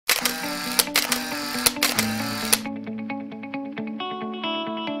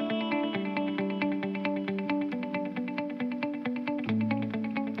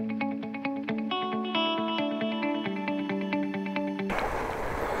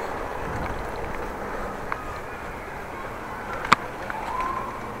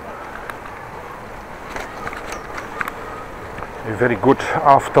A very good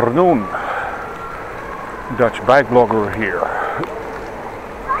afternoon. Dutch bike blogger here.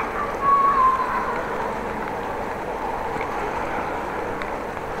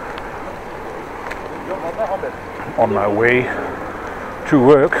 On my way to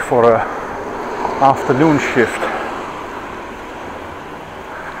work for a afternoon shift.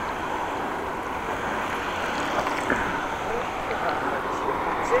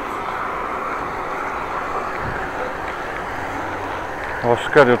 I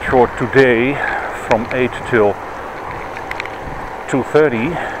was scheduled for today from 8 till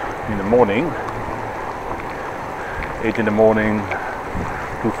 2:30 in the morning. 8 in the morning,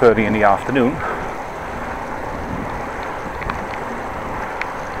 2:30 in the afternoon.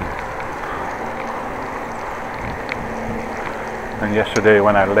 And yesterday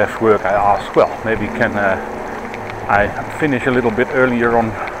when I left work I asked, well, maybe can I finish a little bit earlier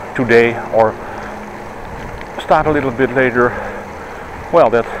on today or start a little bit later. Well,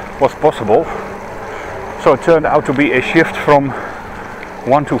 that was possible. So it turned out to be a shift from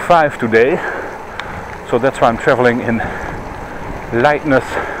 1 to 5 today. So that's why I'm traveling in lightness,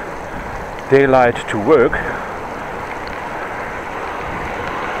 daylight to work.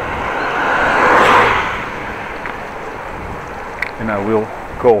 And I will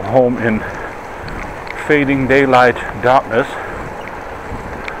go home in fading daylight darkness.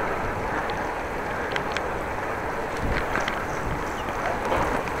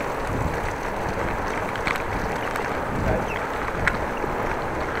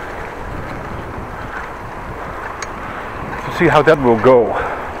 See how that will go.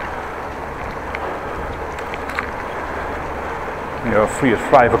 You know, free at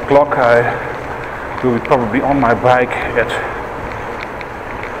 5 o'clock. I will be probably on my bike at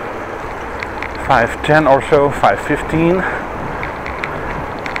 5:10 or so, 5:15.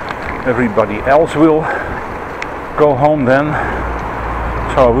 Everybody else will go home then.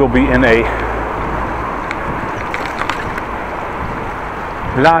 So I will be in a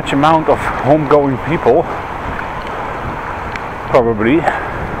large amount of homegoing people. Probably.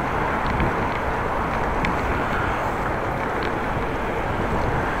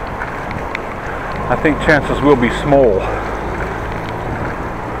 I think chances will be small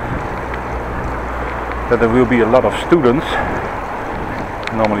that there will be a lot of students.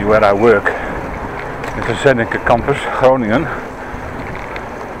 Normally where I work is the Zenike campus, Groningen.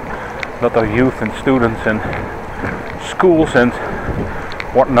 A lot of youth and students and schools and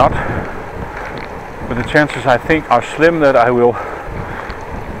whatnot. But the chances I think are slim that I will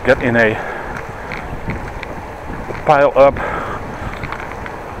get in a pile up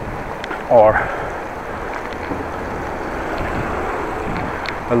or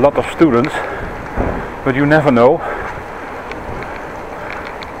a lot of students, but you never know.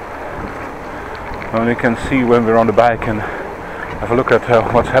 Only can see when we're on the bike and have a look at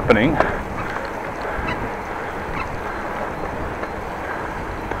what's happening.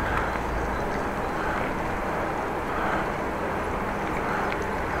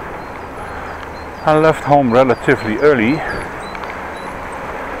 I left home relatively early.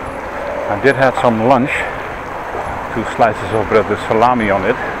 I did have some lunch, 2 slices of bread with salami on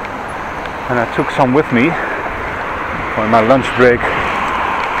it, and I took some with me for my lunch break.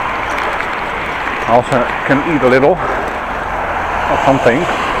 I also can eat a little or something.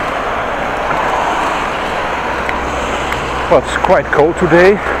 Well, it's quite cold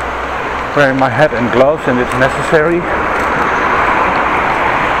today, wearing my hat and gloves, and it's necessary.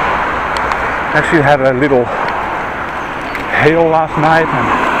 Actually had a little hail last night and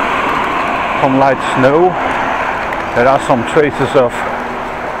some light snow. There are some traces of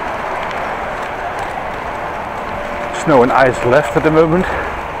snow and ice left at the moment.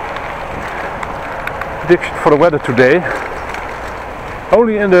 Prediction for the weather today: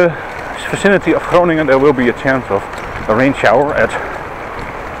 only in the vicinity of Groningen there will be a chance of a rain shower at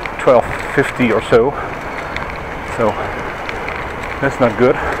 12:50 or so. So that's not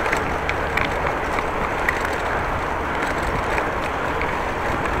good.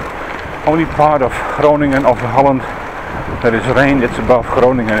 Only part of Groningen, of Holland, that is rain, it's above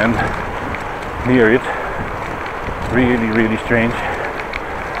Groningen and near it. Really, really strange.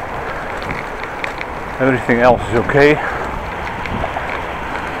 Everything else is okay.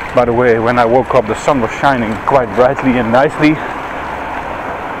 By the way, when I woke up the sun was shining quite brightly and nicely.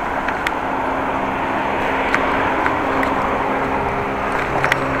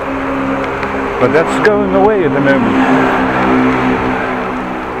 But that's going away at the moment.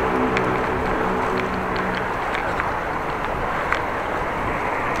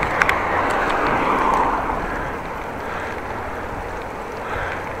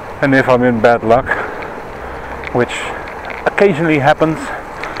 And if I'm in bad luck, which occasionally happens.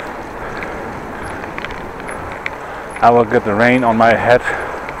 I will get the rain on my head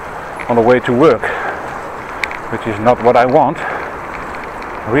on the way to work, which is not what I want,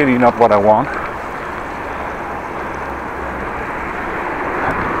 really not what I want.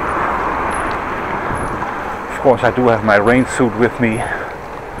 Of course I do have my rain suit with me,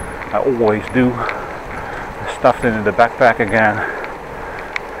 I always do, stuffed in the backpack again.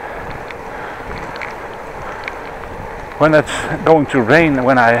 When it's going to rain,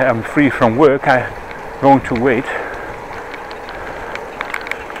 when I am free from work, I'm going to wait.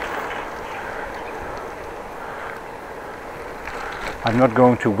 I'm not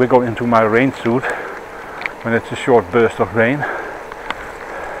going to wiggle into my rain suit when it's a short burst of rain.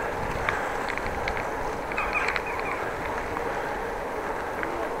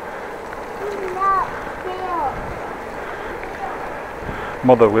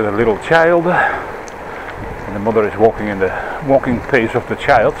 Mother with a little child, and the mother is walking in the walking pace of the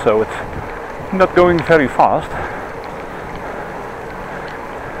child, so it's not going very fast.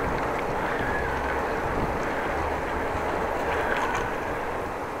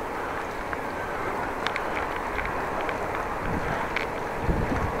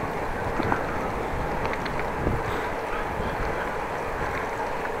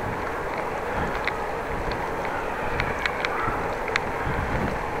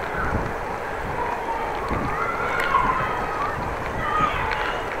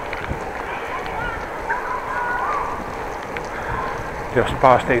 Just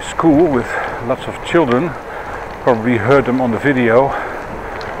past a school with lots of children, probably heard them on the video.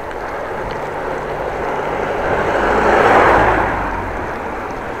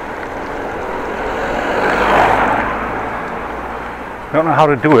 I don't know how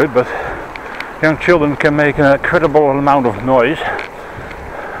to do it, but young children can make an incredible amount of noise.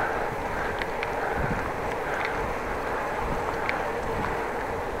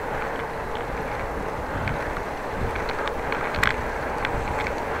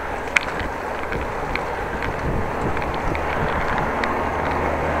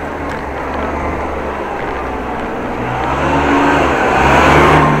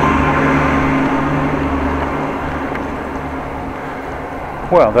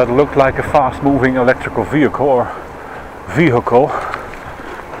 Well, that looked like a fast-moving electrical vehicle.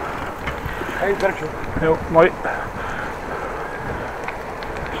 Hey, werkje. Heel mooi.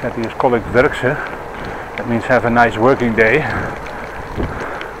 Said he is called werkse. That means have a nice working day.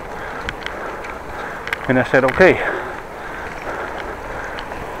 And I said okay.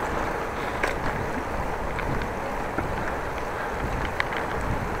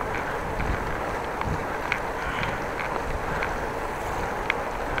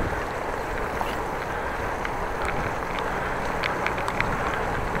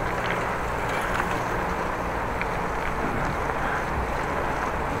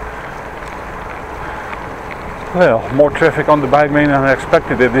 Well, more traffic on the bike lane than I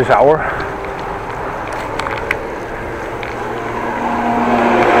expected at this hour.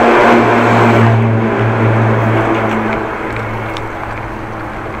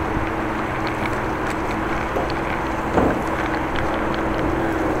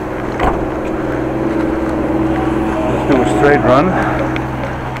 Let's do a straight run.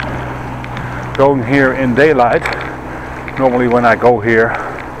 Going here in daylight. Normally when I go here,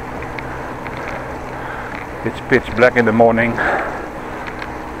 it's pitch black in the morning,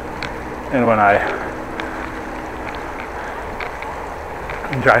 and when I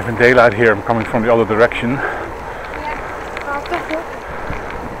drive in daylight here, I'm coming from the other direction.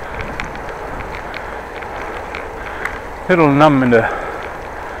 Little numb in the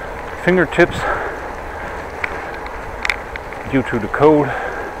fingertips due to the cold.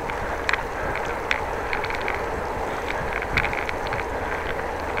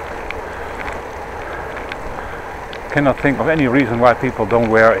 Cannot think of any reason why people don't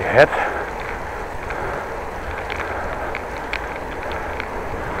wear a hat.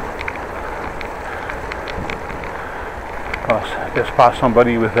 Because I just passed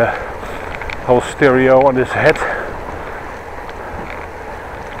somebody with a whole stereo on his head.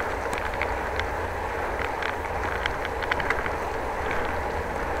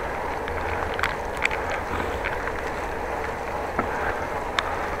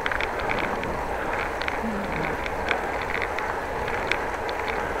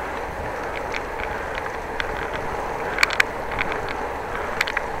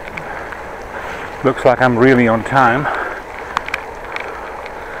 Looks like I'm really on time,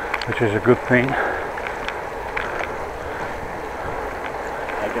 which is a good thing.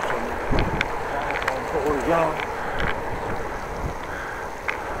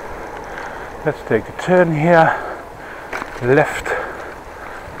 Let's take a turn here. left.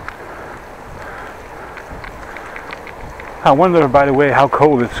 I wonder, by the way, how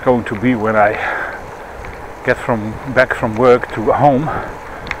cold it's going to be when I get back from work to home.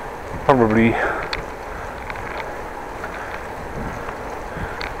 Probably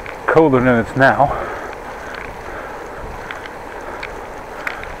colder than it's now.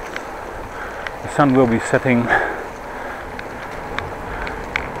 The sun will be setting.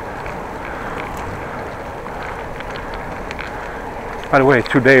 By the way,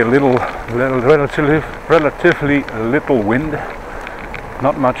 today relatively little wind,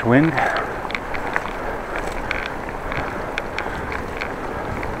 not much wind.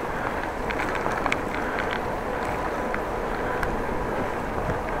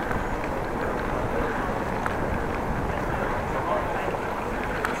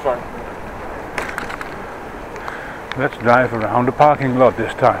 Fine. Let's drive around the parking lot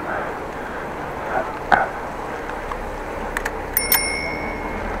this time.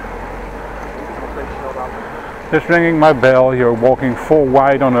 Just ringing my bell. You're walking 4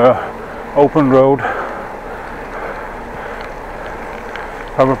 wide on a open road.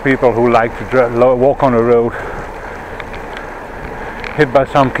 Other people who like to walk on a road, hit by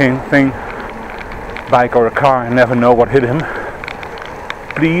something, bike or a car, and never know what hit him.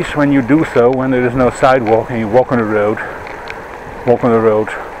 Please, when you do so, when there is no sidewalk and you walk on the road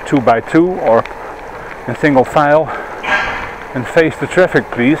 2 by 2 or in single file, and face the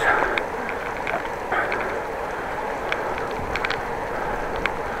traffic, please.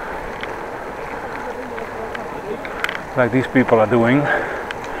 Like these people are doing.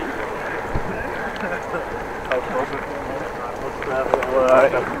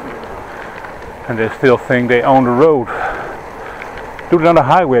 And they still think they own the road. Do it on the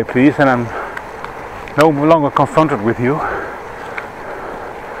highway, please, and I'm no longer confronted with you.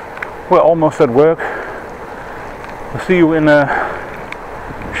 We're almost at work. We'll see you in a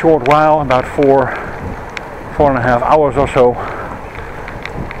short while, about 4.5 hours or so.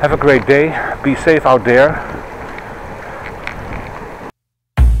 Have a great day. Be safe out there.